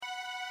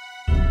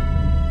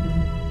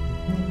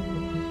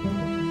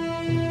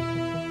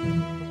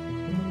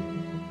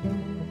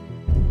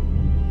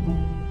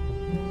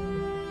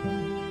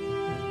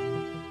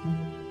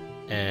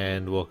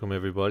welcome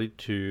everybody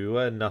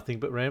to Nothing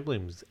But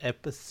Ramblings,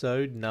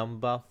 episode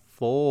number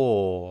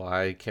 4.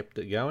 I kept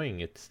it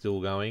going, it's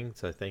still going,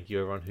 so thank you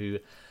everyone who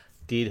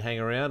did hang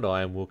around.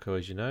 I am Wilco,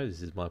 as you know.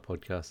 This is my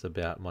podcast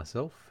about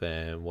myself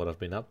and what I've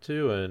been up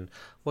to and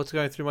what's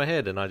going through my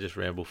head, and I just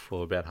ramble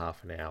for about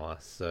half an hour,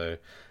 so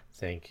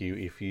thank you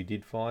if you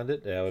did find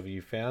it, however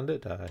you found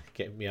it.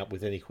 Get me up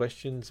with any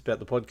questions about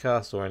the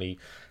podcast or any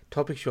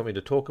topics you want me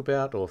to talk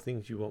about or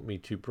things you want me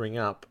to bring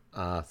up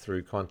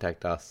through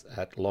contact us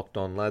at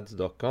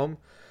lockedonlads.com,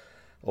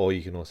 or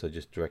you can also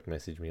just direct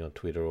message me on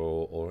Twitter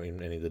or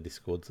in any of the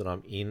Discords that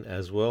I'm in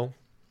as well.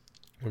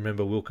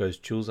 Remember, Wilco's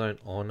Chill Zone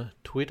on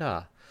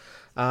Twitter.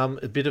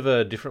 A bit of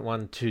a different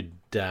one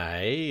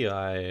today.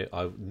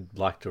 I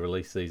like to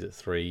release these at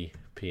 3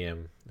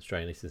 p.m.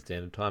 Australian Eastern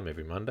Standard Time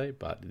every Monday,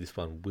 but this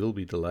one will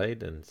be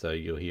delayed, and so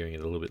you're hearing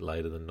it a little bit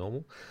later than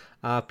normal,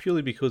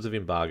 purely because of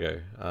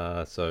embargo.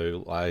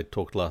 So I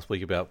talked last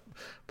week about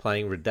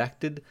playing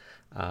Redacted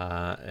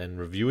and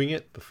reviewing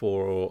it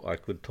before I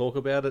could talk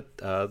about it.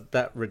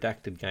 That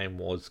Redacted game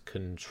was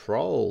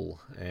Control,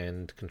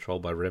 and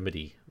controlled by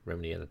Remedy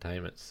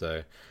Entertainment.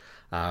 So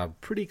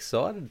pretty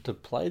excited to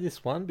play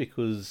this one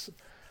because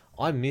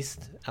I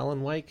missed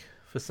Alan Wake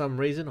for some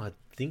reason. I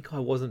think I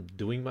wasn't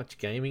doing much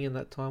gaming in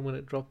that time when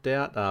it dropped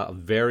out.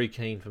 Very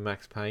keen for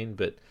Max Payne,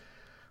 but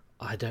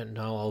I don't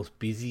know, I was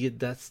busy at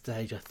that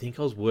stage. I think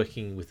I was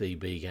working with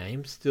EB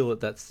Games still at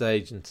that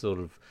stage, and sort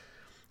of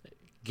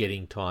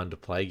getting time to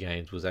play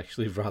games was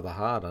actually rather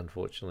hard,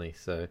 unfortunately.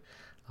 So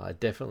I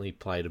definitely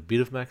played a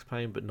bit of Max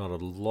Payne, but not a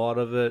lot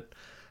of it.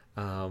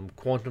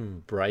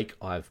 Quantum Break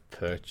I've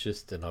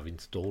purchased and I've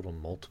installed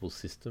on multiple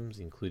systems,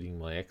 including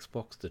my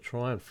Xbox, to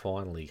try and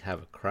finally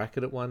have a crack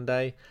at it one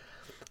day.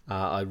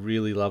 I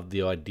really loved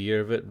the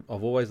idea of it.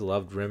 I've always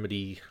loved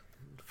Remedy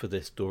for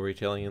their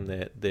storytelling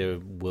and their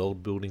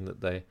world building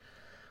that they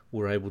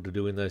were able to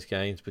do in those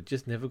games, but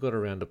just never got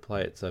around to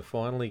play it. So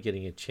finally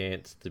getting a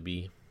chance to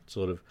be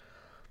sort of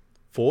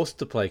forced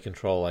to play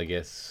Control, I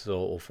guess,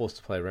 or forced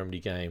to play a Remedy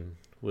game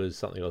was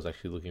something I was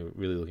actually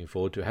really looking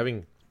forward to.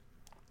 Having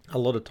a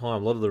lot of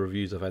time, a lot of the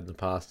reviews I've had in the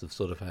past have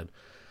sort of had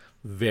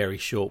very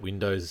short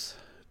windows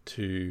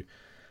to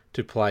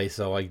play,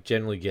 so I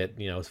generally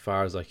get, as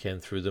far as I can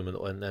through them,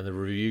 and the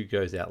review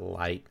goes out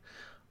late,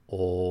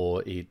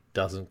 or it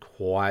doesn't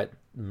quite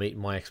meet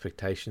my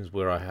expectations,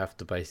 where I have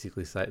to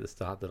basically say at the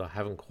start that I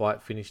haven't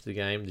quite finished the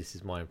game. This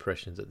is my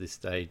impressions at this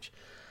stage,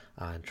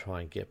 and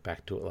try and get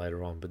back to it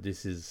later on. But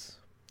this is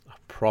a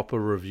proper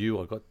review.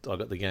 I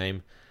got the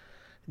game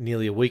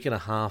nearly a week and a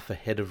half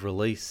ahead of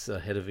release,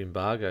 ahead of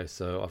embargo,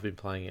 so I've been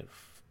playing it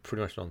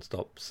pretty much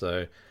non-stop.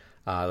 So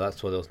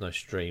that's why there was no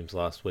streams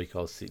last week.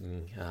 I was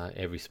sitting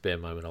every spare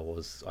moment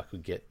I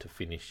could get to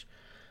finish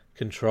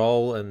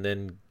Control and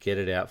then get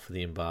it out for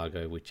the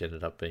embargo, which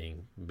ended up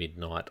being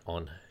midnight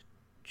on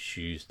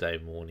Tuesday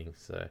morning,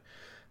 so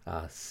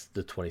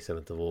the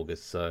 27th of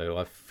August. So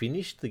I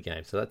finished the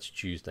game, so that's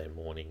Tuesday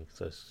morning.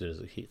 So as soon as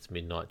it hits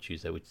midnight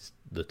Tuesday, which is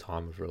the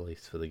time of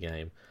release for the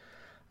game,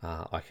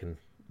 I can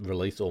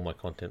release all my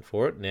content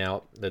for it.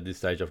 Now, at this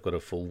stage, I've got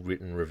a full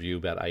written review,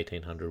 about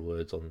 1,800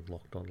 words, on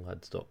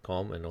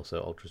lockedonlads.com and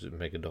also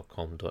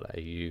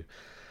ultrasupermega.com.au.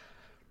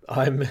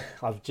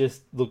 I've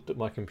just looked at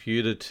my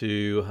computer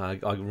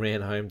I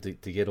ran home to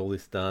get all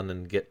this done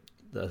and get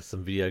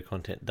some video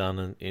content done,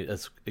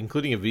 and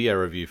including a video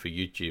review for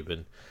YouTube.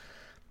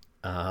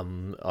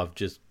 And I've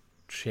just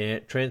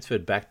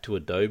transferred back to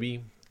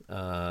Adobe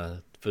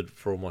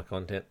for all my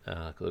content,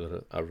 because I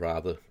got a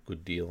rather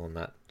good deal on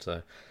that.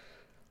 So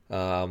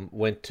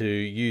went to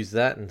use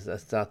that and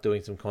start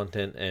doing some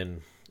content,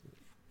 and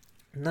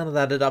none of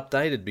that had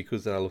updated,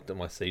 because then I looked at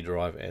my C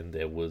drive and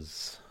there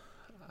was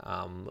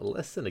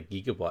less than a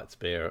gigabyte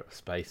spare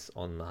space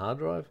on the hard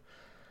drive.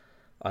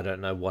 I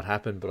don't know what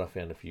happened, but I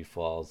found a few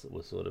files that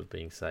were sort of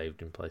being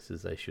saved in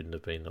places they shouldn't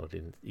have been, or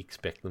didn't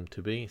expect them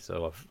to be.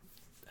 So I've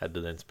had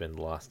to then spend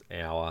the last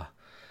hour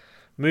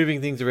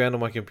moving things around on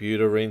my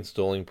computer,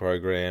 reinstalling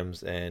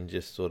programs, and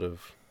just sort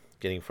of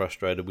getting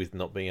frustrated with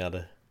not being able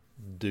to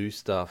do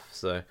stuff.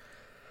 So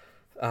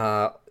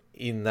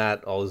in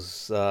that, I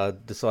was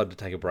decided to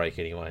take a break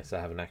anyway, so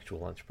I have an actual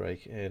lunch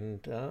break,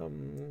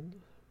 and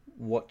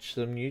watch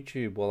some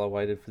YouTube while I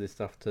waited for this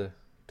stuff to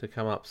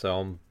come up. So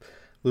I'm a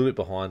little bit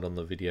behind on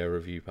the video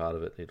review part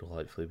of it. It'll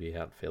hopefully be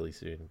out fairly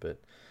soon, but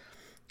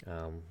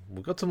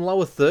we've got some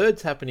lower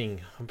thirds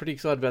happening. I'm pretty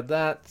excited about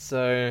that.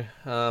 So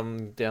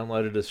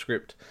downloaded a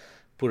script,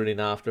 put it in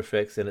After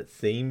Effects, and it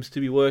seems to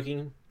be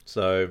working.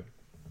 So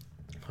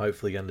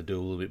hopefully going to do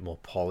a little bit more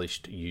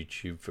polished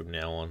YouTube from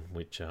now on,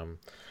 which I'm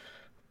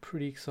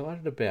pretty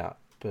excited about.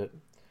 But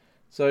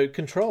so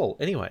Control,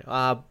 anyway,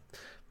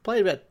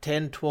 played about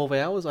 10-12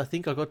 hours. I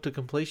think I got to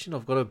completion.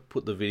 I've got to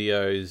put the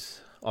videos,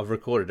 I've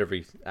recorded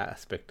every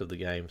aspect of the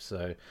game,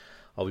 so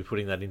I'll be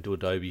putting that into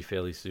Adobe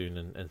fairly soon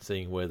and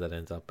seeing where that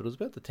ends up. But it was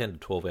about the 10 to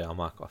 12 hour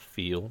mark, I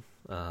feel,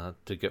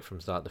 to get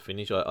from start to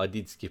finish. I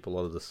did skip a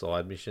lot of the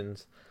side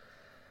missions,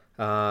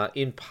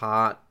 in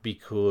part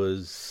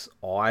because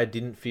I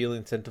didn't feel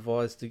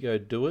incentivized to go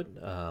do it.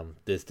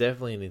 There's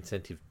definitely an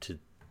incentive to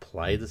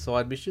play the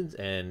side missions,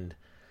 and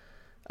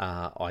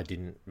I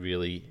didn't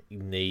really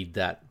need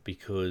that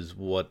because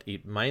what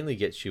it mainly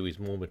gets you is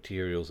more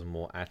materials and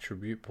more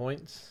attribute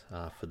points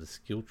for the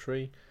skill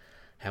tree.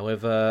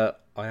 However,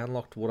 I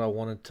unlocked what I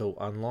wanted to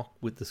unlock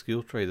with the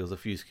skill tree. There was a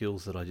few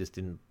skills that I just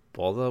didn't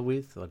bother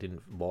with. I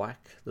didn't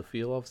like the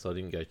feel of, so I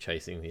didn't go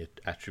chasing the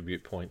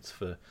attribute points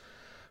for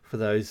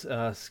those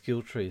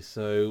skill trees.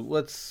 So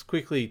let's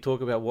quickly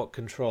talk about what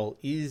Control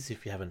is,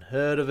 if you haven't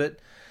heard of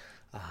it.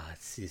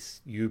 It's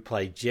this, you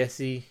play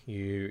Jesse,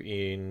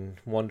 you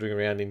wandering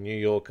around in New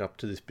York up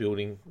to this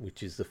building,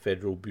 which is the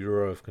Federal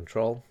Bureau of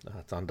Control.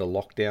 It's under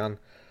lockdown.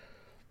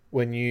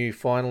 When you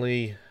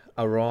finally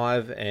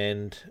arrive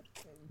and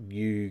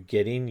you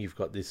get in, you've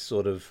got this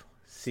sort of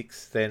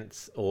sixth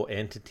sense or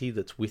entity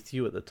that's with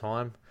you at the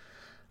time.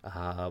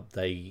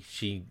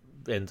 She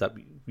ends up,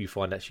 you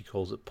find out she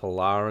calls it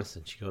Polaris,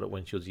 and she got it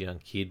when she was a young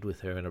kid with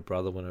her and her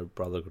brother when her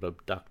brother got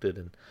abducted,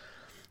 and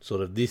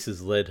sort of this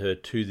has led her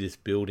to this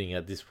building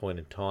at this point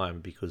in time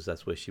because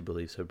that's where she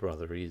believes her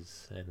brother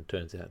is, and it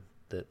turns out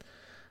that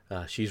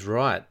she's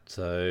right.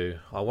 So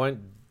I won't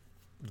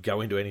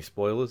go into any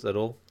spoilers at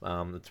all.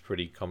 It's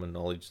pretty common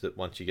knowledge that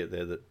once you get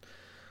there that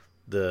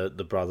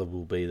the brother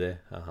will be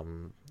there.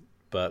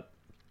 But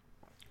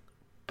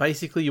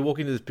basically you walk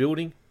into this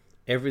building,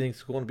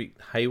 everything's going to be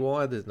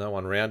haywire. There's no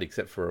one around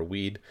except for a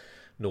weird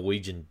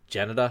Norwegian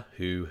janitor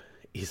who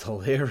is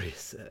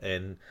hilarious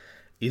and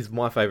is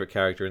my favourite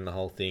character in the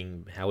whole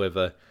thing.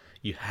 However,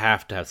 you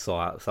have to have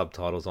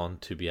subtitles on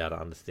to be able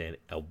to understand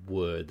a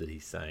word that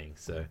he's saying.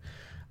 So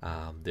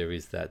there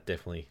is that.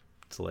 Definitely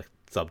select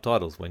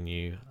subtitles when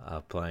you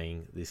are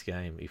playing this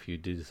game if you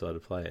do decide to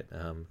play it.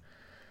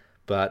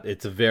 But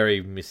it's a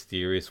very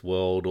mysterious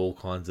world. All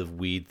kinds of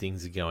weird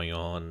things are going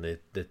on.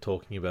 They're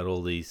talking about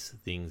all these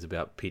things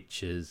about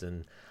pictures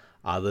and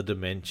other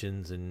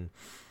dimensions, and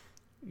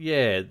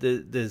yeah,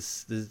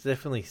 there's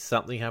definitely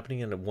something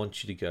happening, and it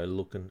wants you to go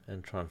look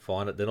and try and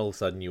find it. Then all of a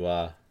sudden you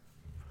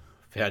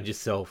found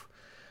yourself,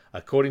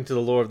 according to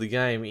the law of the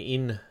game,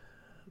 in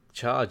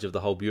charge of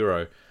the whole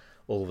bureau.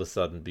 All of a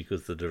sudden,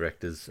 because the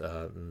directors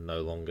are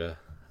no longer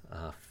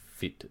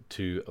fit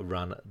to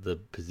run the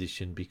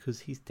position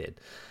because he's dead.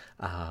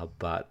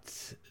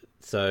 But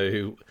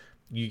so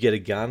you get a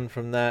gun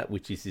from that,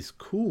 which is this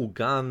cool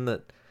gun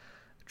that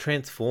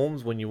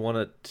transforms when you want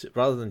it.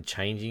 Rather than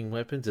changing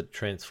weapons, it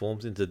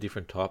transforms into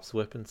different types of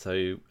weapons.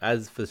 So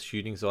as for the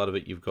shooting side of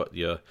it, you've got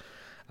your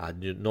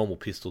normal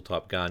pistol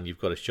type gun, you've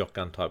got a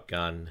shotgun type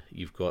gun,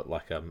 you've got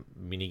like a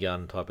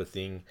minigun type of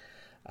thing,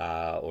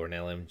 or an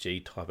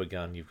LMG type of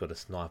gun, you've got a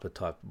sniper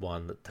type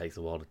one that takes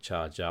a while to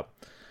charge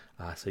up.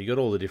 So you got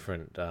all the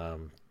different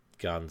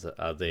guns that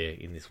are there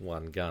in this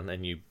one gun,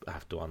 and you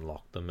have to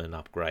unlock them and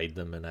upgrade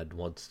them and add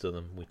mods to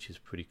them, which is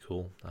pretty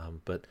cool.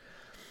 But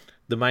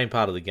the main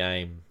part of the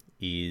game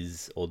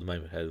is, or the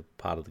main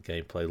part of the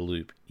gameplay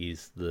loop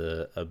is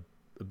the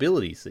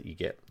abilities that you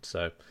get.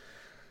 So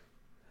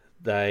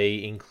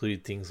they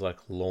include things like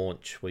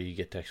launch, where you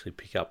get to actually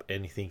pick up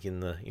anything in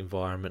the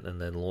environment and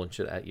then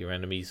launch it at your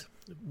enemies.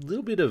 A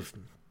little bit of,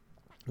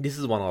 this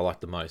is the one I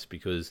like the most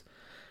because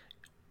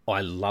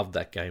I love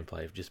that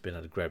gameplay of just being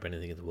able to grab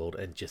anything in the world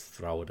and just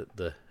throw it at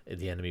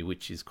the enemy,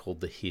 which is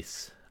called the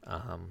hiss.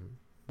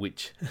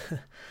 Which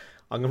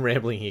I'm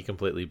rambling here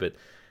completely, but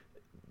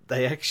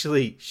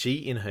she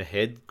in her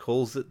head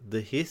calls it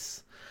the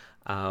hiss,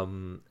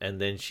 and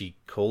then she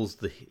calls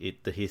the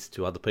hiss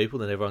to other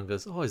people, and everyone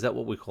goes, "Oh, is that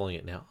what we're calling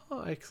it now?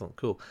 Oh, excellent,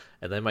 cool."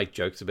 And they make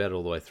jokes about it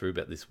all the way through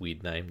about this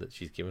weird name that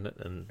she's given it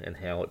and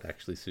how it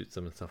actually suits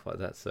them and stuff like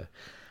that. So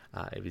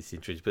it was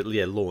interesting. But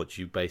yeah, launch,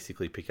 you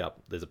basically pick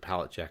up, there's a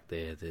pallet jack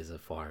there, there's a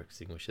fire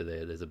extinguisher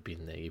there's a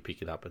bin there, you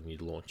pick it up and you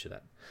launch it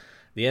at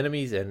the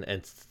enemies, and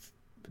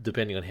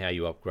depending on how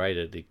you upgrade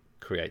it, it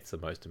creates the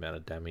most amount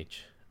of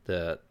damage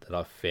that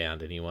I've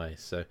found anyway.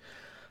 So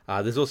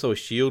there's also a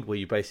shield where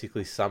you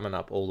basically summon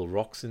up all the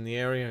rocks in the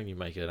area and you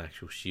make an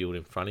actual shield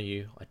in front of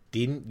you. I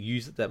didn't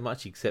use it that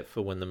much except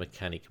for when the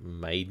mechanic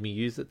made me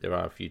use it. There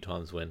are a few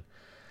times when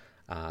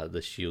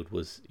the shield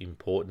was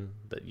important,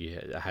 that you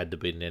had to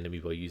beat an enemy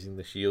by using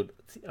the shield.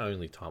 It's the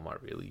only time I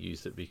really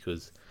used it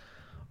because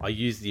I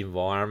use the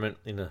environment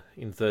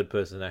in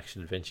third-person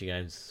action adventure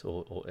games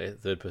or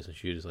third-person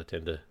shooters. I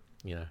tend to,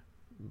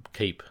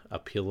 keep a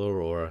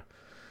pillar or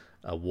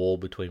a wall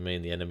between me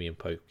and the enemy and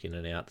poke in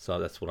and out. So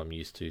that's what I'm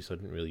used to. So I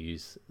didn't really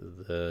use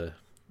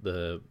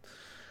the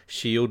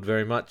shield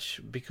very much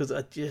because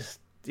I just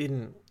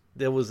didn't.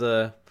 There was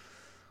a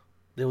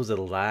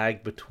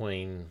lag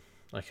between.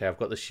 Okay, I've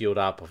got the shield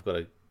up, I've got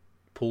to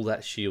pull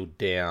that shield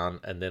down,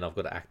 and then I've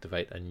got to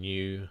activate a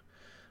new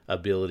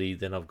ability,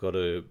 then I've got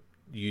to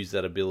use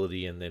that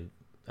ability and then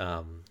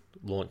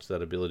launch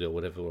that ability or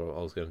whatever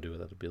I was going to do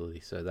with that ability.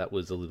 So that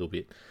was a little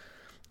bit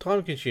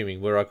time consuming,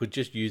 where I could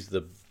just use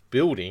the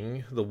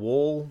building, the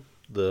wall,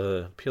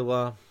 the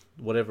pillar,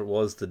 whatever it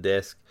was, the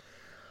desk.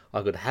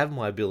 I could have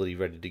my ability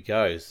ready to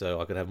go, so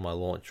I could have my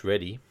launch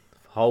ready,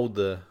 hold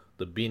the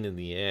bin in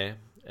the air,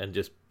 and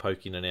just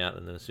poke in and out,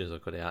 and then as soon as I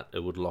got out,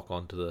 it would lock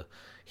onto the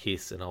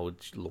hiss, and I would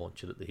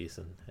launch it at the hiss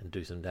and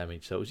do some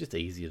damage. So it was just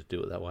easier to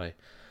do it that way.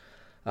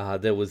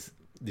 There was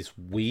this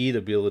weird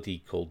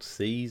ability called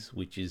Seize,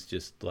 which is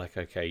just like,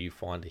 okay, you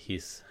find a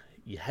hiss.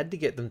 You had to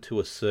get them to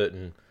a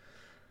certain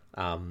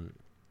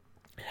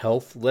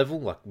health level,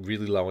 like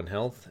really low in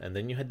health, and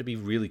then you had to be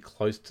really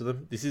close to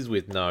them. This is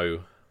with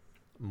no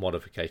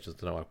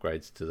modifications, no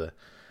upgrades to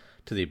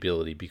the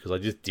ability, because I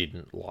just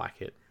didn't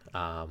like it.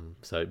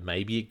 So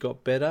maybe it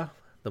got better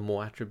the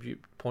more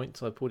attribute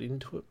points I put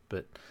into it,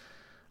 but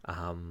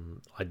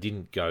I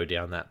didn't go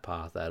down that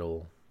path at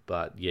all.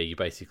 But yeah, you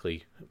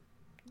basically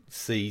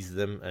seize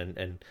them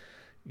and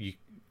you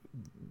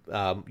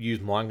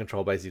use mind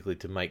control basically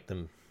to make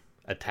them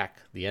attack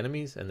the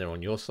enemies, and they're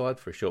on your side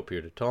for a short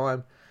period of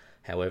time.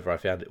 However, I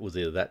found it was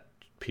either that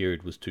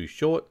period was too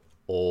short,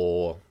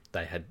 or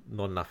they had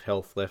not enough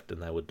health left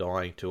and they were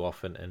dying too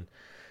often, and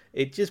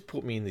it just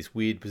put me in this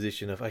weird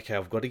position of, okay,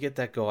 I've got to get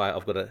that guy,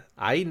 I've got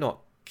to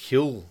not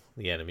kill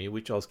the enemy,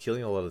 which I was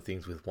killing a lot of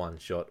things with one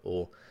shot,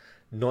 or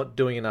not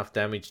doing enough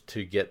damage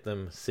to get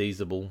them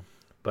seizable,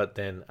 but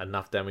then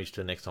enough damage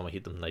to the next time I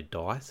hit them they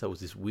die. So it was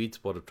this weird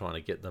spot of trying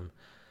to get them.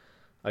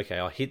 Okay,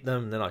 I hit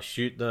them, then I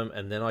shoot them,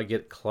 and then I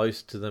get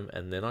close to them,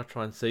 and then I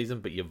try and seize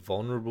them, but you're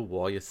vulnerable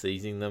while you're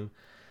seizing them.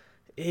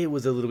 It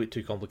was a little bit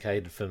too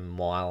complicated for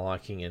my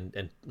liking,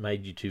 and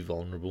made you too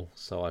vulnerable,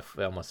 so I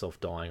found myself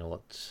dying a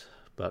lot.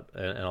 But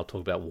and I'll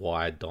talk about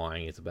why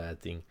dying is a bad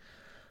thing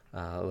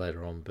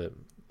later on, but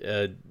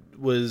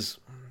just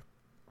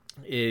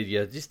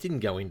didn't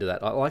go into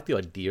that. I like the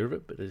idea of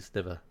it, but I just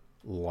never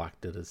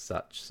liked it as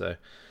such. So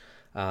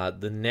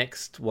the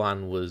next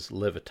one was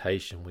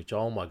levitation, which,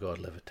 oh my god,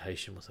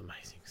 levitation was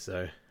amazing.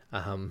 So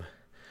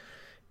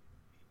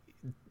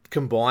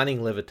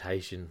combining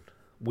levitation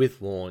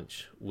with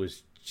launch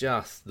was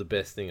just the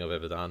best thing I've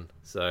ever done.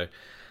 So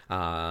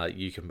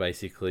you can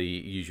basically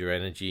use your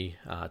energy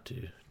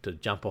to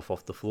jump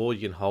off the floor.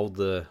 You can hold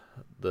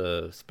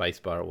the space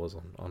bar, it was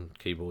on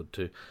keyboard,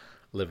 to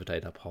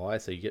levitate up high,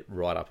 so you get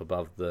right up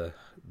above the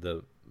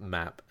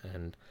map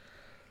and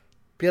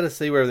be able to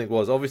see where everything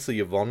was. Obviously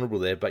you're vulnerable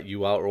there, but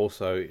you are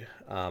also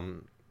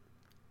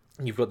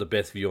you've got the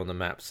best view on the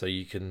map, so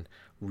you can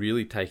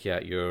really take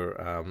out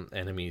your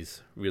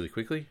enemies really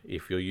quickly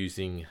if you're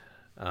using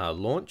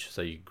launch.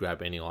 So you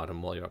grab any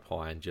item while you're up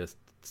high and just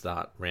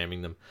start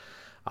ramming them.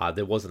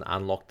 There was an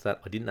unlock to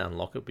that. I didn't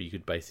unlock it, but you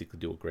could basically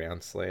do a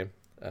ground slam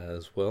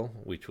as well,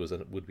 which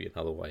would be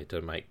another way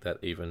to make that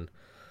even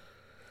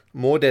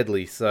more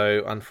deadly.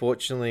 So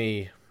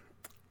unfortunately,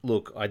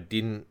 look, I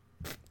didn't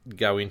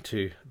go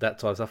into that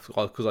type of stuff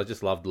because I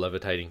just loved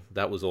levitating.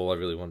 That was all I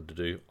really wanted to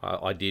do.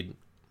 I did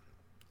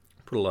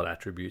put a lot of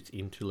attributes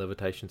into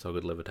levitation, so I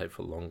could levitate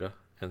for longer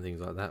and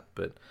things like that.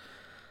 But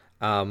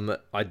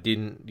I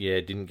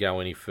didn't go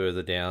any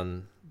further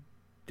down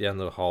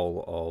the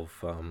hole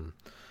of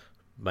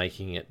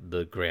making it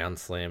the ground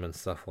slam and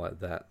stuff like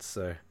that.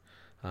 So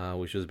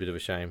which was a bit of a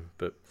shame.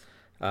 But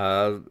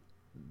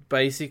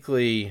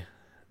basically,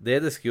 they're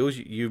the skills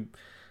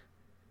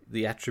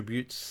the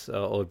attributes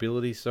or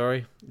abilities,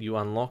 you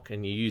unlock,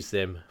 and you use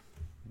them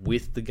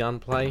with the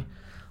gunplay.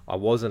 I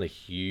wasn't a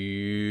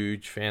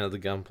huge fan of the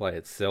gunplay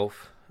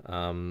itself,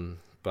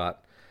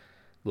 but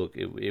look,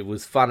 it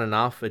was fun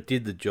enough. It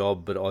did the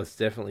job, but I was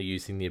definitely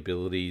using the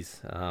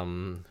abilities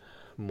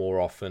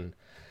more often.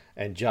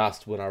 And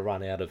just when I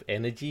run out of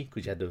energy,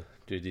 because you had to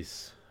do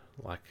this,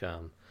 like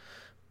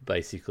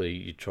basically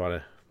you try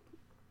to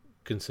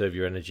conserve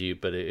your energy,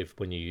 but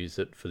when you use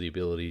it for the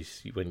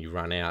abilities, when you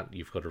run out,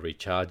 you've got to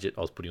recharge it.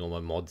 I was putting all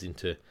my mods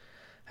into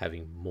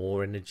having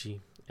more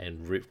energy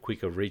and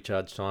quicker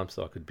recharge time,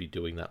 so I could be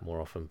doing that more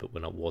often. But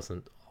when I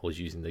wasn't, I was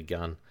using the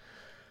gun.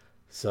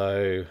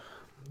 So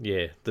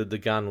yeah, the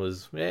gun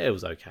was, it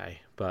was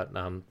okay. But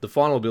the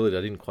final ability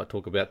I didn't quite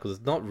talk about because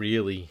it's not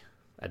really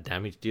a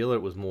damage dealer.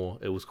 It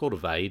was called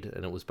Evade,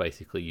 and it was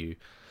basically you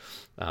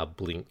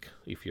blink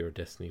if you're a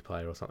Destiny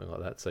player or something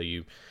like that. So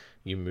you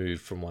move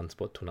from one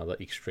spot to another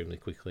extremely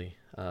quickly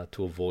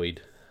to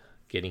avoid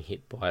getting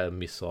hit by a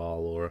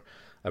missile or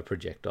a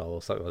projectile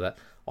or something like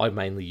that. I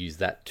mainly use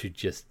that to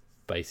just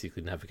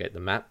basically navigate the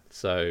map.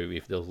 So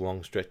if there was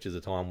long stretches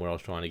of time where I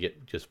was trying to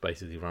just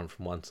basically run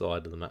from one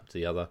side of the map to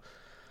the other,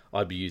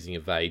 I'd be using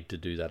Evade to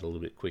do that a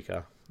little bit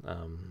quicker.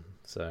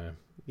 So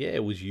yeah,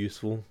 it was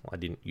useful. I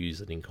didn't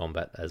use it in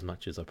combat as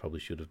much as I probably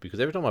should have, because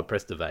every time I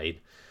pressed Evade,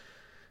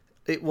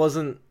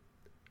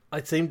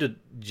 I seemed to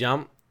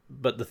jump,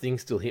 but the thing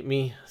still hit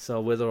me. So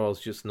whether I was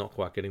just not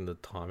quite getting the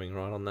timing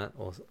right on that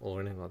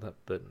or anything like that.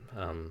 But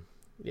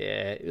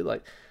yeah,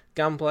 like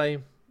gunplay,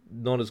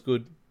 not as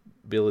good.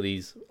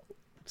 Abilities,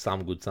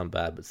 some good, some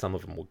bad, but some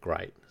of them were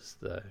great.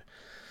 So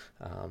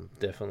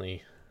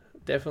definitely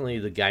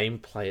the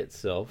gameplay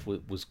itself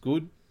was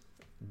good,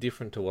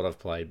 different to what I've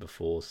played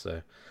before.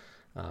 So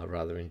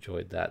rather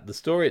enjoyed that. The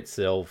story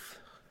itself,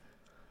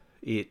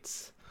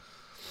 it's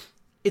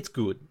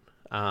good.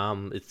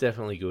 It's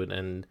definitely good,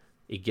 and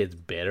it gets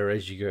better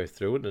as you go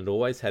through it. And it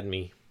always had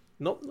me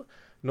not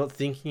not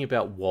thinking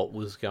about what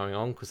was going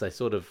on, because they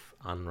sort of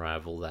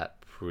unravel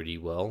that pretty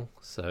well.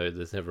 So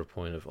there's never a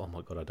point of, oh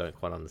my god, I don't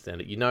quite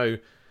understand it. You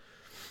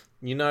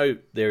know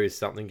there is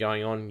something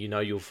going on. You know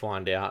you'll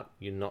find out.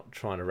 You're not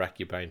trying to rack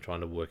your brain trying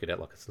to work it out.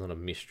 Like, it's not a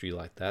mystery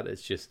like that.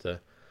 It's just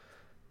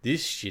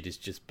this shit is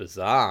just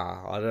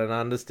bizarre. I don't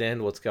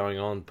understand what's going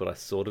on, but I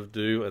sort of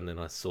do, and then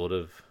I sort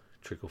of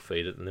trickle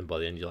feed it, and then by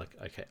the end you're like,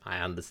 okay, I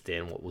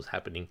understand what was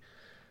happening.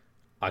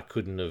 I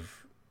couldn't have,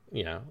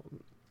 no,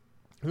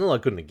 I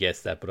couldn't have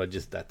guessed that, but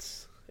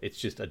it's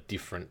just a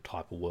different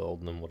type of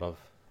world than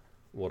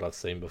what I've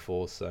seen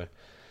before. So,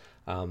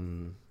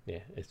 yeah,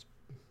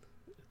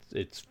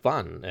 it's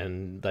fun,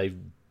 and they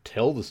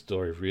tell the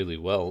story really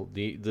well.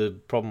 The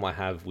problem I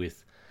have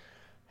with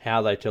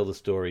how they tell the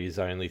story is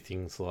only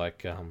things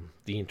like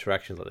the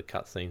interactions, like the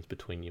cutscenes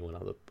between you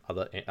and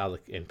other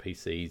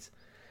NPCs,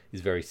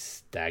 is very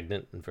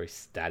stagnant and very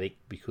static,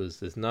 because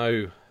there's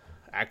no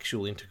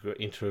actual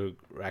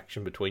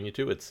interaction between you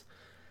two. It's,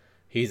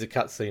 here's a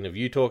cutscene of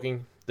you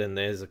talking, then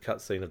there's a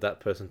cutscene of that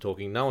person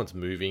talking. No one's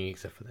moving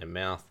except for their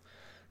mouth.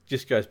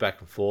 Just goes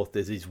back and forth.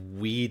 There's these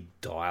weird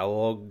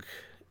dialogue,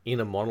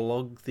 inner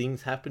monologue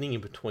things happening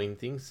in between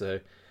things.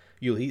 So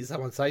you'll hear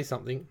someone say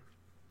something,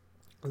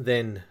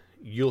 then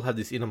you'll have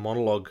this inner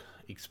monologue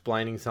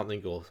explaining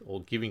something,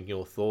 or giving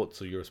your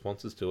thoughts or your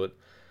responses to it.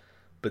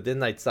 But then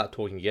they'd start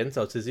talking again.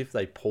 So it's as if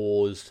they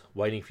paused,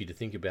 waiting for you to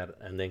think about it,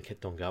 and then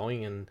kept on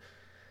going. And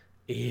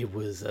it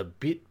was a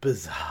bit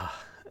bizarre.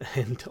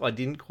 And I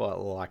didn't quite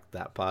like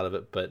that part of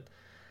it. But,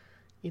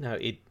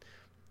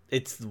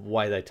 it's the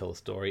way they tell a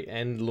story.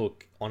 And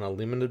look, on a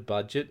limited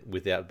budget,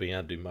 without being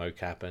able to do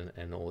mocap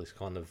and all this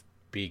kind of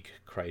big,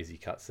 crazy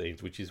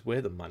cutscenes, which is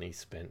where the money's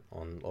spent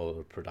on all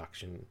the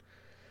production,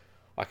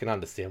 I can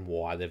understand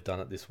why they've done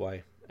it this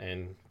way.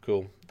 And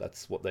cool,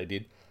 that's what they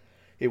did.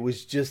 It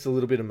was just a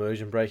little bit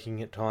immersion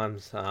breaking at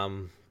times,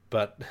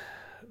 but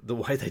the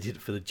way they did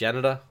it for the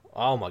janitor,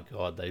 oh my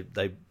god,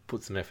 they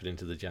put some effort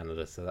into the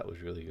janitor, so that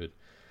was really good.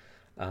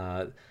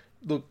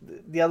 Look,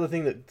 the other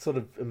thing that sort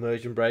of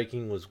immersion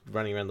breaking was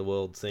running around the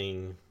world,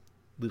 seeing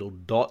little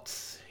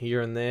dots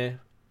here and there,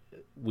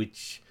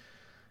 which,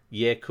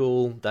 yeah,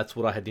 cool, that's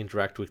what I had to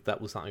interact with. That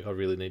was something I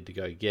really needed to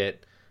go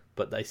get.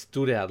 But they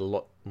stood out a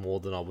lot more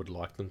than I would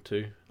like them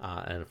to,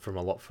 and from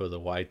a lot further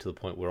away, to the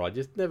point where I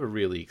just never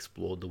really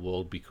explored the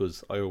world,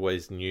 because I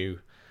always knew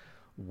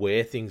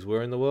where things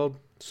were in the world,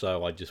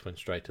 so I just went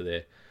straight to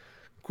there.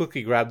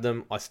 Quickly grabbed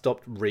them. I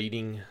stopped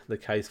reading the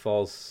case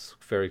files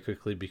very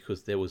quickly,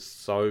 because there was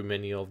so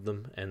many of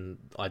them, and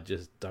I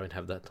just don't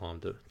have that time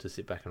to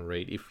sit back and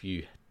read. If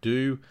you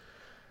do,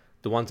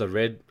 the ones I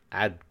read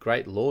add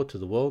great lore to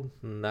the world,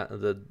 and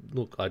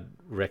look, I'd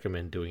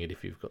recommend doing it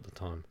if you've got the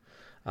time.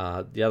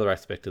 The other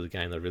aspect of the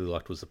game that I really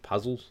liked was the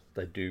puzzles.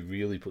 They do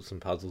really put some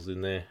puzzles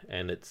in there,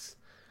 and it's,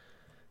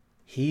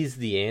 here's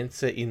the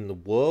answer in the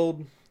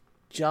world,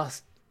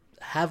 just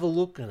have a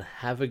look and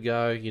have a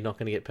go. You're not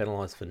going to get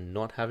penalised for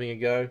not having a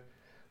go,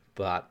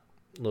 but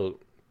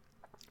look,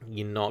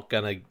 they're not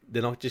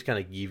just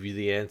going to give you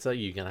the answer.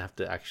 You're going to have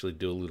to actually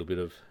do a little bit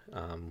of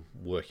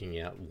working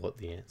out what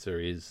the answer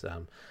is.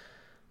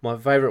 My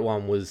favourite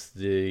one was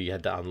you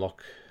had to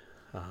unlock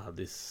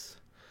this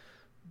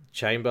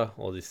chamber,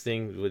 or this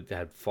thing that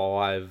had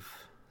 5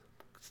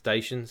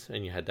 stations,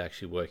 and you had to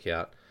actually work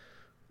out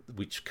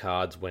which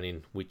cards went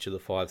in which of the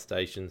 5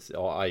 stations.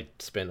 I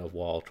spent a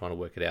while trying to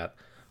work it out.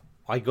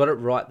 I got it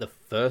right the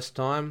first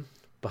time,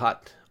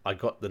 but I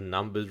got the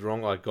numbers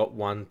wrong. I got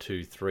 1,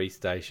 2, 3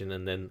 station,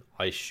 and then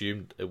I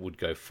assumed it would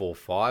go 4,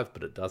 5,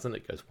 but it doesn't.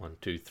 It goes 1,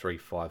 2, 3,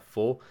 5,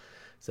 4.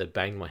 So I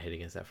banged my head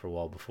against that for a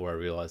while before I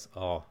realised,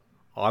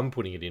 I'm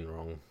putting it in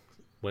wrong.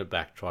 Went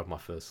back, tried my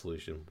first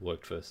solution,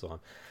 worked first time.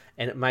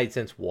 And it made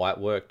sense why it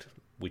worked,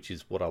 which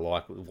is what I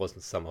like. It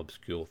wasn't some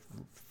obscure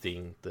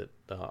thing that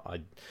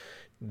I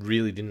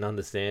really didn't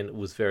understand. It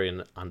was very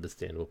an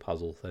understandable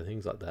puzzle. So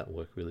things like that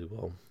work really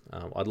well.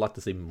 I'd like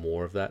to see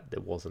more of that.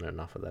 There wasn't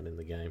enough of that in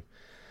the game.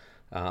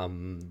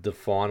 The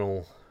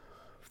final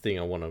thing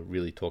I want to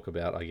really talk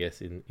about, I guess,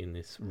 in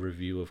this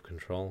review of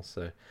Control.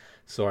 So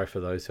sorry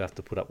for those who have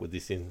to put up with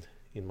this in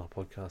my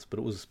podcast, but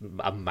it was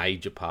a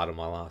major part of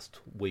my last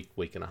week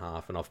and a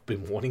half, and I've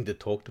been wanting to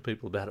talk to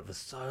people about it for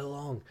so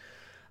long.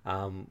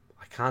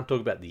 I can't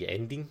talk about the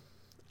ending.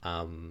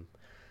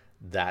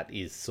 That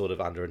is sort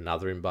of under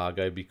another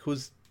embargo,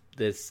 because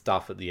there's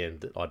stuff at the end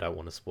that I don't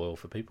want to spoil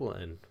for people,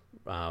 and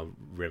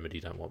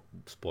Remedy don't want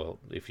spoiled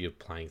if you're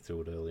playing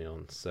through it early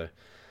on. So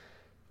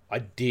I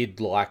did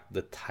like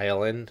the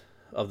tail end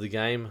of the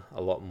game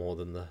a lot more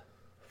than the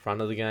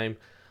front of the game.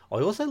 I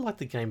also like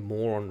the game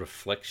more on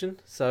reflection,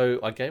 so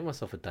I gave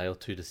myself a day or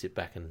two to sit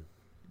back and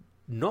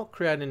not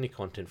create any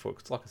content for it,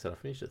 because like I said, I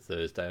finished it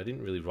Thursday. I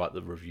didn't really write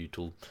the review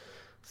till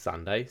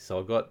Sunday, so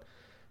I got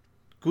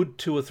good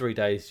 2 or 3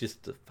 days,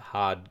 just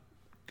hard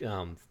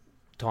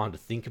time to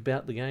think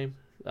about the game,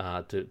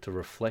 to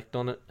reflect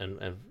on it,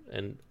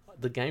 and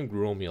the game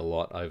grew on me a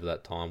lot over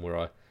that time, where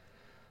I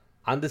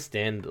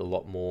understand a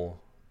lot more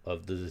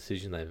of the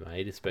decision they've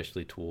made,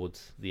 especially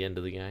towards the end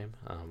of the game.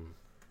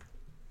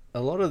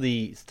 A lot of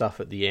the stuff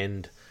at the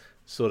end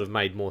sort of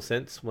made more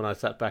sense when I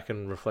sat back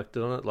and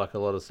reflected on it. Like a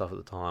lot of stuff at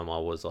the time, I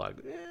was like,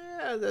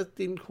 yeah, that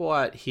didn't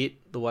quite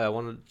hit the way I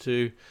wanted it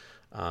to.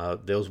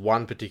 There was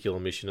one particular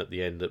mission at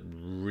the end that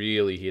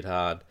really hit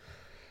hard,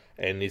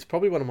 and is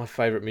probably one of my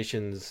favourite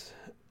missions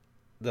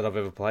that I've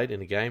ever played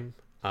in a game.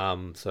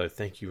 So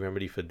thank you,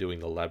 Remedy, for doing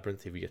the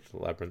Labyrinth. If you get to the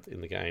Labyrinth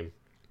in the game,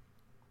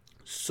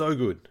 so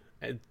good.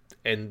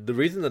 And the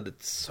reason that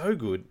it's so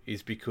good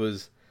is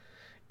because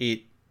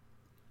it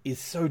is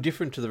so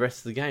different to the rest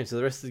of the game. So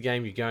the rest of the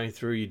game, you're going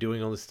through, you're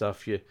doing all this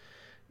stuff, you're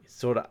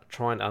sort of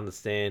trying to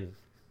understand,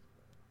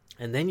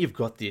 and then you've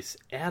got this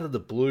out of the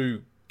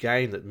blue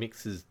game that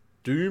mixes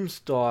Doom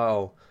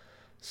style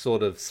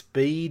sort of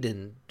speed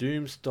and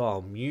Doom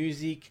style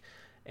music,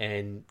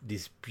 and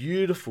this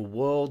beautiful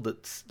world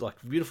that's like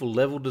beautiful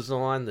level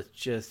design that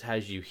just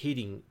has you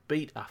hitting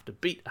beat after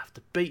beat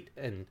after beat,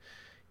 and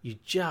you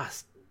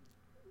just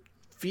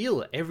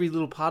feel every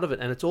little part of it.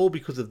 And it's all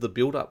because of the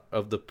build up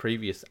of the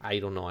previous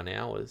 8 or 9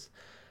 hours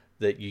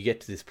that you get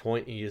to this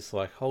point and you're just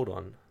like, hold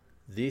on,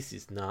 this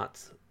is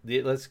nuts,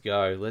 let's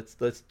go, let's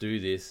do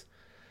this.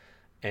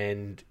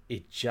 And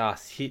it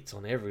just hits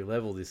on every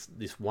level, this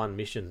one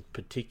mission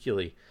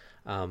particularly.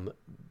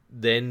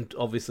 Then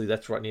obviously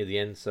that's right near the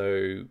end,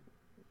 so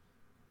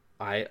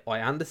I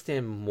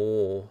understand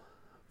more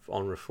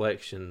on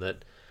reflection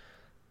that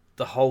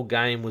the whole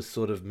game was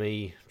sort of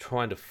me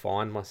trying to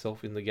find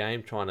myself in the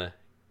game,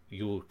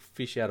 you'll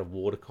fish out of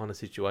water kind of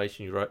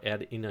situation. You're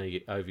out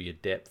over your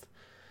depth.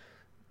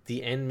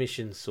 The end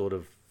mission sort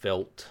of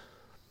felt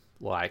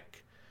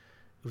like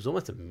it was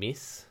almost a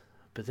miss,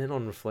 but then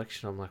on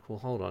reflection, I'm like, well,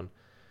 hold on.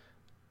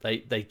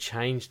 They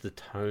changed the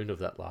tone of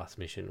that last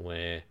mission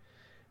where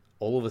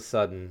all of a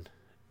sudden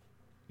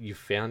you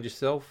found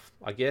yourself,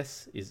 I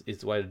guess, is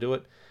the way to do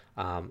it.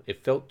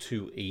 It felt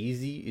too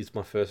easy is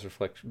my first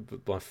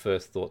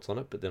thoughts on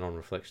it, but then on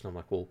reflection, I'm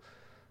like, well,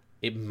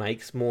 it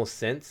makes more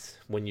sense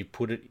when you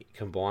put it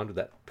combined with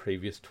that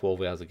previous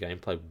 12 hours of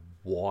gameplay,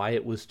 why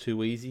it was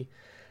too easy.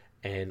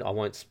 And I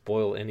won't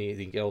spoil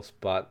anything else,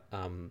 but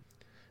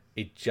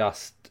it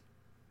just,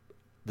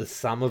 the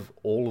sum of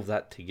all of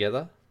that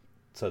together,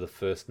 so the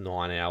first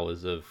 9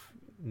 hours of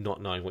not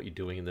knowing what you're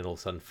doing and then all of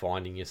a sudden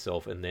finding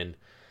yourself and then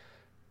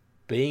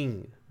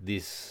being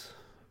this,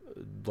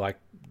 like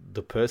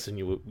the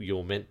person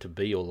you're meant to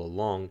be all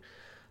along,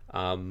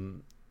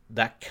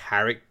 that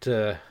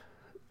character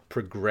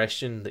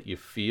progression that you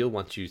feel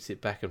once you sit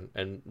back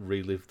and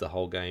relive the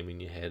whole game in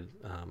your head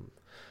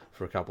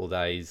for a couple of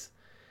days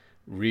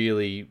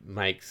really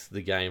makes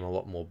the game a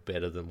lot more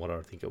better than what I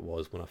think it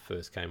was when I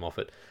first came off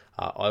it.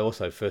 I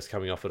also, first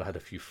coming off it, I had a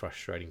few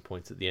frustrating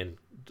points at the end.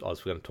 I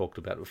was going to talk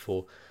about it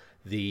before.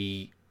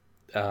 The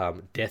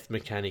death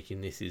mechanic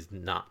in this is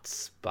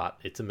nuts, but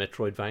it's a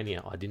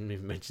Metroidvania. I didn't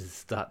even mention at the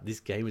start. This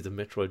game is a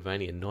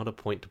Metroidvania, not a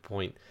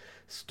point-to-point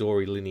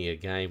story linear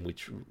game,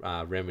 which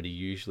Remedy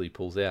usually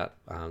pulls out,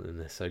 and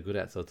they're so good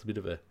at. So it's a bit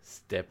of a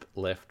step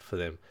left for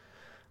them.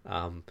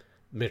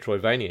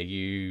 Metroidvania,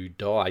 you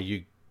die,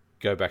 you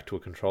go back to a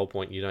control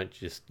point. You don't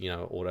just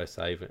auto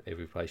save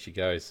every place you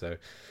go. So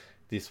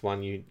this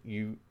one,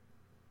 you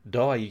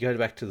die, you go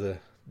back to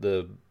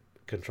the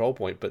control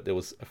point. But there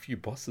was a few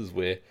bosses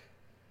where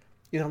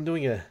I'm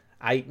doing a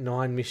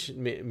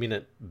 8-9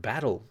 minute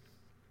battle.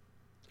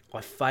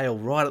 I fail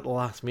right at the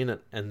last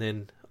minute, and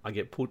then I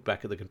get put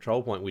back at the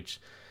control point,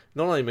 which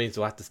not only means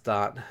I have to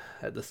start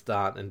at the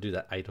start and do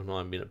that 8 or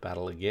 9 minute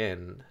battle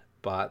again,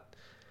 but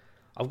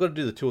I've got to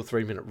do the 2 or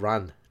 3 minute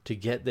run to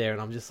get there,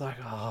 and I'm just like,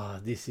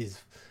 this is,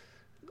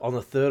 on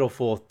the third or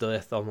fourth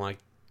death, I'm like,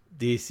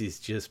 this is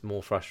just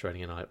more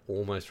frustrating, and I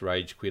almost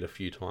rage quit a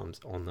few times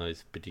on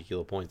those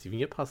particular points. If you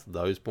get past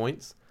those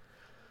points,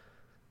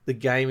 the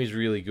game is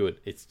really good.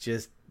 It's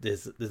just,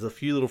 there's a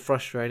few little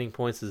frustrating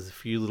points, there's a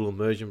few little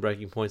immersion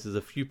breaking points, there's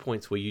a few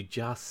points where you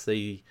just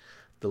see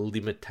the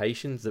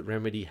limitations that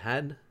Remedy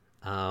had,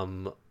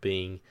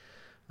 being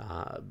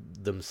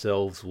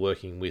themselves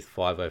working with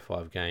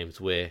 505 games,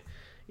 where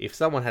if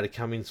someone had to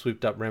come in,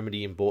 swooped up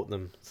Remedy and bought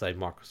them, say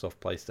Microsoft,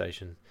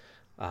 PlayStation,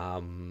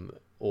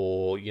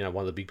 or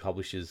one of the big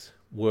publishers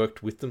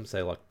worked with them,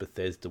 say like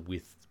Bethesda,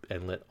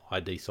 and let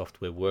ID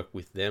Software work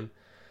with them,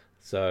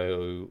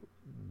 so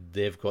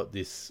they've got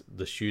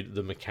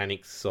the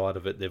mechanics side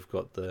of it, they've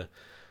got the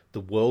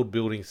world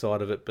building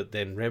side of it, but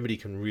then Remedy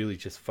can really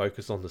just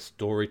focus on the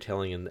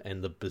storytelling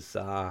and the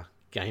bizarre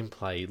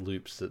gameplay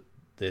loops that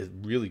they're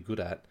really good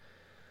at.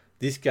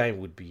 This game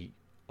would be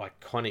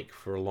iconic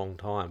for a long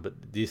time,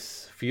 but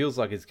this feels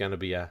like it's going to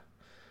be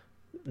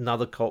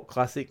another cult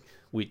classic,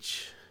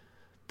 which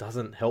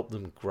doesn't help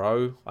them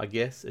grow, I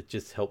guess. It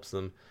just helps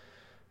them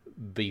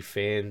be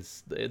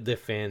fans, their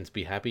fans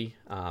be happy,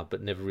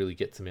 but never really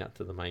gets them out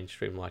to the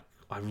mainstream. I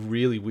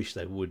really wish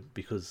they would,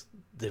 because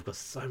they've got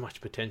so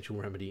much potential,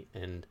 Remedy,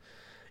 and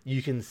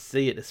you can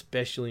see it,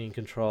 especially in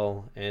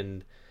Control,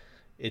 and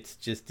it's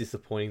just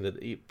disappointing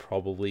that it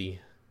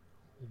probably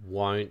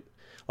won't.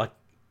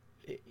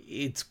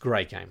 It's a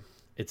great game.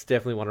 It's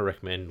definitely one to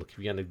recommend. Look, if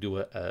you're going to do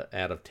a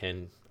out of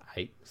 10,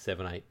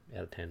 7, 8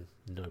 out of 10.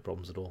 No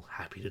problems at all.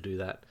 Happy to do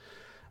that.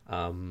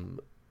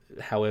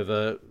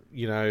 However,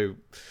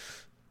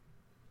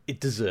 it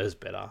deserves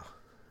better.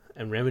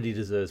 And Remedy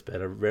deserves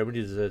better.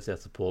 Remedy deserves our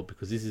support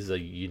because this is a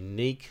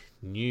unique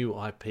new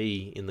IP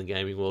in the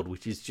gaming world,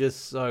 which is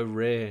just so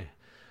rare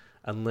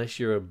unless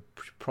you're a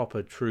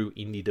proper true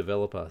indie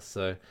developer.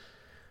 So,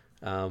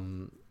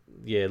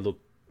 look,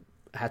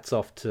 hats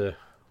off to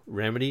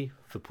Remedy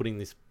for putting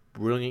this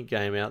brilliant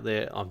game out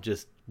there. I'm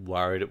just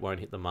worried it won't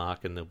hit the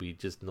mark and there'll be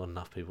just not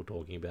enough people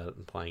talking about it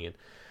and playing it.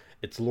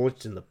 It's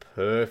launched in the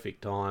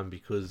perfect time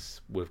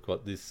because we've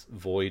got this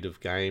void of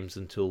games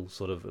until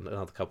sort of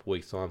another couple of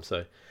weeks' time.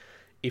 So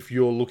if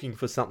you're looking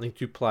for something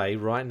to play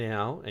right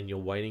now and you're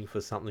waiting for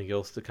something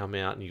else to come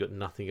out and you've got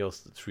nothing else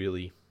that's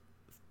really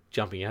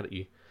jumping out at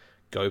you,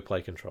 go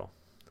play Control.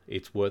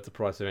 It's worth the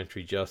price of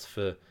entry just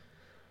for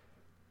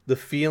the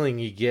feeling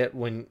you get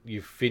when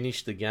you've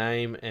finished the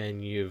game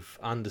and you've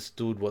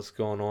understood what's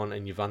gone on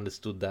and you've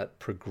understood that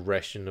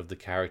progression of the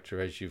character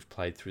as you've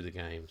played through the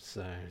game.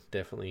 So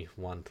definitely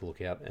one to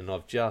look out. And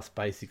I've just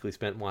basically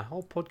spent my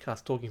whole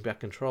podcast talking about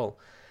Control.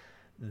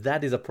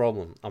 That is a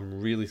problem. I'm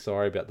really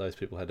sorry about those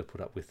people who had to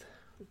put up with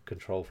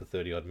Control for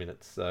 30 odd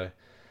minutes. So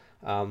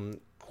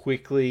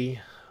quickly,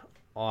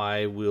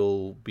 I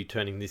will be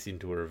turning this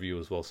into a review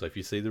as well. So if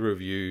you see the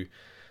review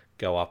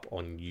go up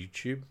on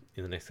YouTube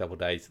in the next couple of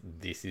days,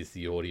 this is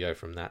the audio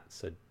from that,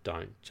 so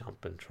don't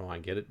jump and try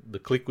and get it. The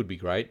click would be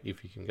great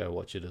if you can go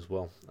watch it as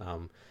well,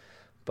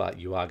 but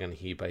you are going to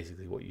hear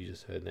basically what you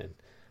just heard then.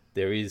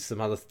 There is some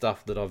other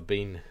stuff that I've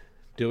been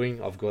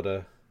doing. I've got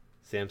a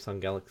Samsung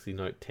Galaxy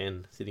Note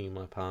 10 sitting in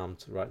my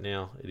palms right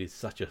now. It is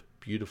such a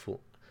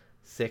beautiful,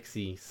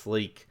 sexy,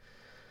 sleek,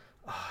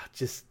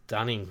 just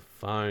stunning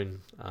phone.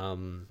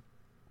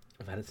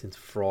 I've had it since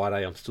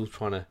Friday. I'm still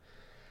trying to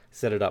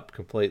set it up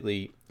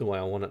completely the way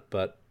I want it,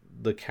 but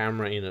the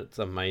camera in it's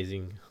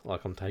amazing.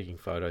 Like, I'm taking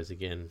photos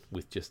again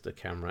with just the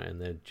camera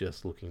and they're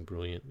just looking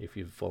brilliant. If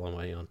you follow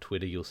me on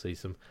Twitter, you'll see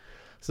some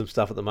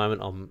stuff at the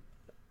moment. I'm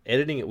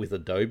editing it with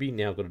Adobe.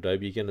 Now I've got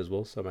Adobe again as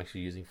well, so I'm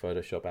actually using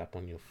Photoshop app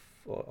on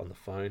the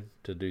phone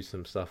to do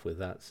some stuff with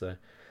that. So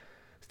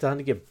starting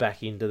to get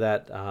back into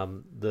that.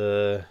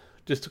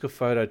 Just took a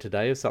photo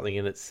today of something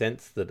and it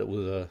sensed that it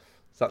was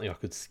something I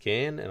could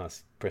scan, and I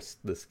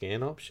pressed the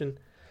scan option.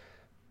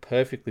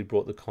 Perfectly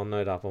brought the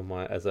Connote up on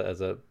my as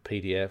a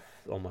PDF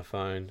on my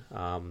phone.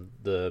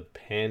 The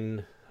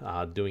pen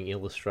doing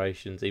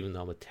illustrations, even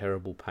though I'm a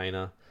terrible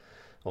painter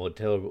or a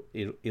terrible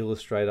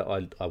illustrator,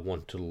 I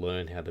want to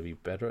learn how to be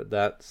better at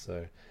that.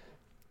 So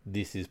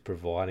this is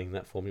providing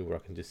that for me where I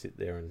can just sit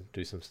there and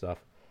do some stuff.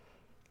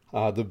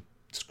 The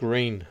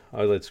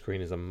OLED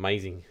screen is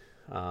amazing.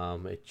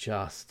 It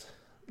just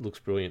looks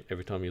brilliant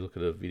every time you look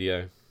at a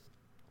video.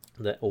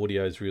 The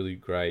audio is really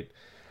great.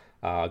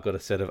 I got a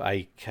set of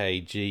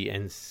AKG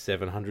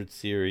N700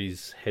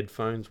 series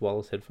headphones,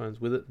 wireless headphones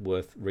with it,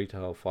 worth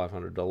retail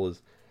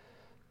 $500.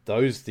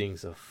 Those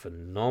things are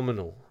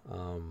phenomenal.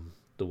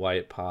 The way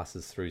it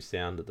passes through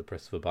sound at the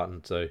press of a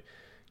button, so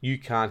you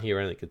can't hear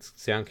anything. It's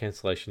sound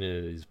cancellation in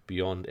it is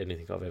beyond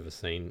anything I've ever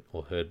seen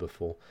or heard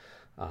before.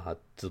 To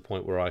the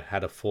point where I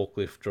had a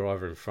forklift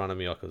driver in front of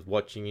me. I was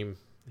watching him.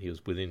 He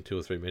was within 2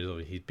 or 3 meters of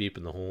me. He's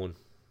beeping the horn.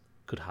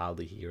 Could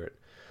hardly hear it.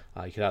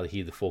 You could hardly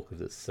hear the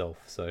forklift itself,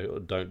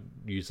 so don't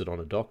use it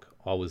on a dock.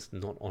 I was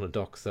not on a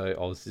dock, so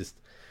I was just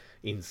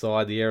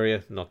inside the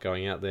area, not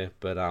going out there.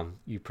 But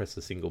you press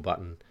a single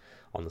button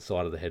on the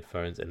side of the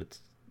headphones, and it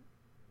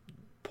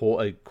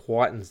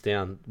quietens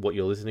down what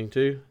you're listening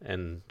to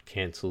and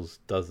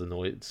does the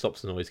noise,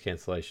 stops the noise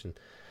cancellation,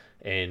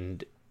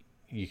 and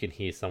you can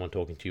hear someone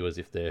talking to you as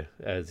if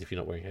you're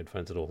not wearing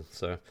headphones at all.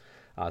 So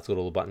it's got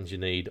all the buttons you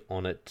need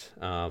on it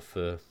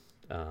for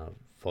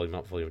volume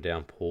up, volume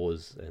down,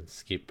 pause, and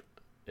skip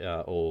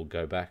or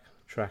go back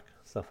track,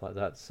 stuff like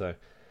that. So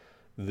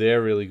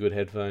they're really good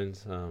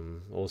headphones.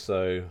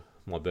 Also,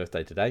 my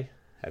birthday today.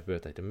 Happy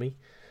birthday to me.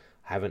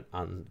 Haven't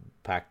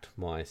unpacked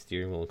my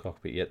steering wheel and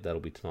cockpit yet.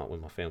 That'll be tonight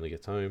when my family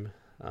gets home.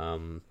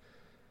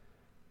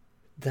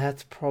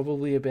 That's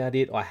probably about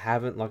it. I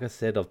haven't, like I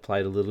said, I've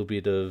played a little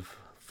bit of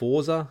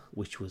Forza,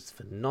 which was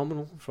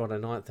phenomenal Friday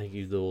night. Thank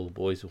you to all the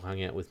boys who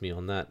hung out with me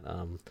on that.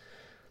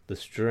 The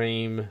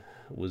stream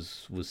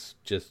was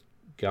just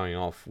going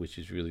off, which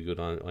is really good.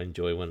 I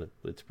enjoy when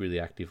it's really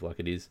active like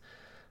it is.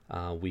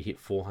 We hit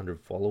 400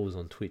 followers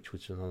on Twitch,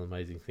 which is another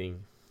amazing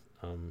thing.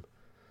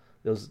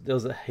 There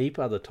was a heap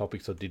of other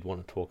topics I did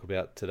want to talk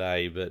about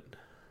today, but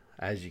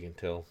as you can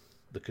tell,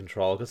 the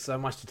Control, I've got so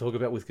much to talk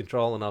about with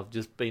Control, and I've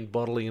just been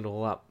bottling it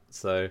all up.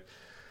 So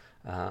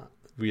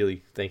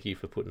really thank you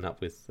for putting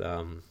up with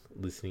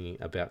listening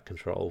about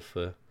Control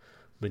for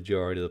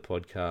majority of the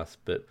podcast.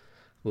 But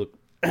look,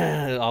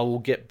 I will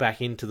get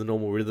back into the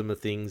normal rhythm of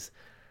things.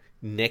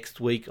 Next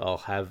week I'll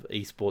have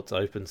Esports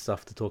Open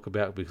stuff to talk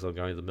about because I'm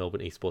going to the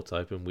Melbourne Esports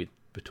Open, with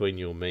between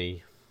you and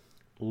me,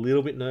 a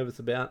little bit nervous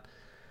about.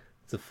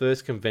 It's the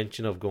first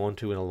convention I've gone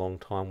to in a long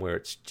time where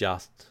it's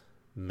just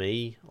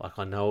me. Like,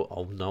 I'll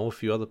know a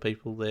few other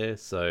people there,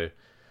 so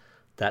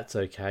that's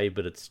okay,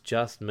 but it's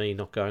just me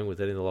not going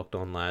with any of the Locked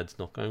On lads,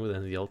 not going with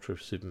any of the Ultra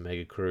Super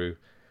Mega crew.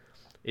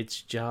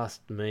 It's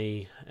just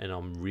me, and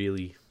I'm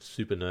really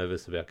super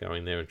nervous about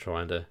going there and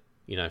trying to,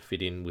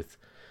 fit in with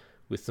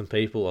some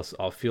people.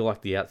 I feel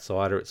like the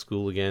outsider at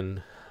school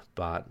again,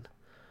 but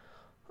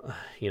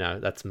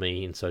that's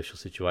me in social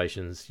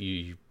situations.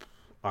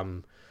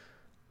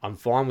 I'm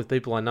fine with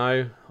people I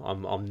know.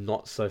 I'm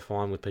not so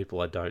fine with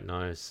people I don't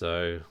know.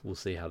 So we'll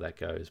see how that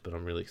goes. But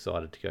I'm really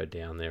excited to go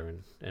down there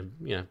and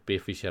be a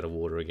fish out of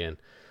water again.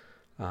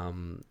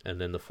 And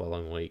then the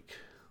following week,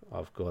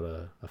 I've got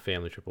a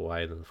family trip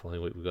away. And then the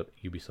following week, we've got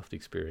Ubisoft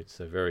Experience.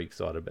 So very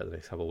excited about the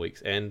next couple of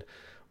weeks. And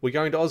we're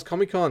going to Oz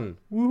Comic Con.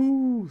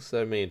 Woo!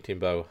 So me and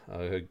Timbo,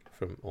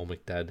 from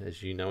Ormic Dad,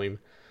 as you know him,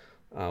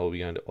 we'll be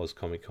going to Oz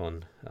Comic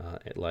Con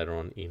later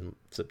on in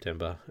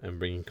September and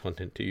bringing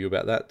content to you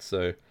about that.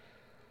 So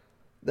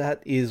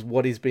that is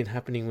what has been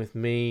happening with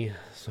me.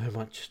 So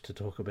much to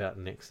talk about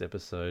next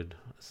episode.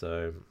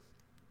 So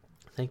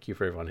thank you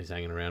for everyone who's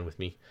hanging around with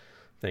me.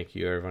 Thank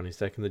you everyone who's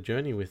taken the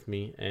journey with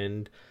me.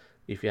 And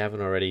if you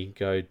haven't already,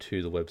 go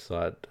to the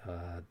website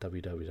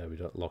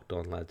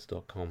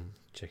www.lockedonlads.com.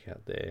 Check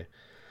out there.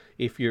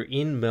 If you're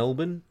in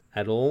Melbourne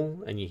at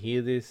all and you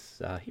hear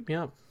this, hit me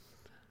up.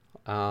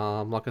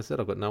 Like I said,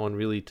 I've got no one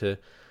really to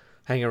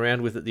hang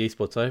around with at the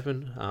Esports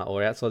Open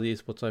or outside the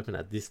Esports Open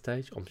at this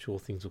stage. I'm sure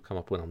things will come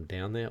up when I'm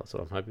down there. That's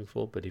what I'm hoping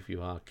for. But if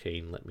you are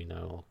keen, let me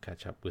know. I'll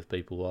catch up with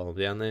people while I'm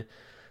down there.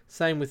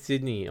 Same with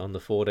Sydney on the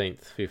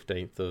 14th,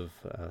 15th of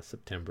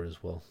September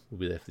as well.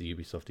 We'll be there for the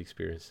Ubisoft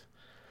Experience.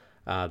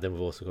 Then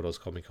we've also got Oz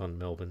Comic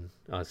Con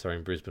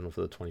in Brisbane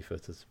for the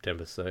 21st of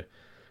September. So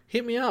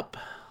hit me up.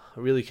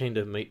 I'm really keen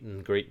to meet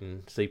and greet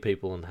and see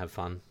people and have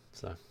fun.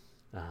 So,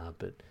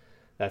 but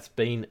that's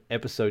been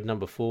episode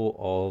number 4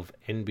 of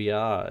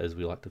NBR, as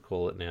we like to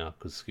call it now,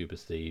 because Scuba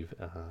Steve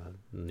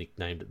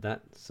nicknamed it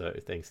that. So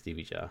thanks,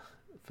 Stevie Jar,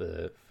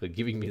 for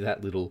giving me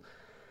that little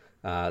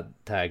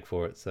tag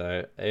for it.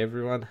 So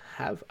everyone,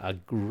 have a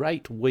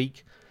great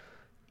week.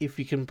 If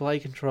you can play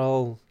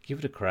Control, give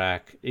it a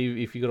crack.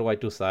 If you've got to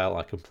wait till sale,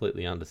 I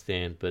completely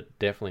understand, but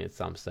definitely at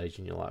some stage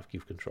in your life,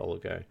 give Control a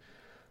go.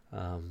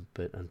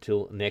 But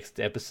until next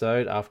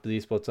episode after the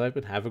Esports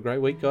Open, have a great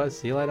week, guys.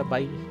 See you later.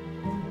 Bye.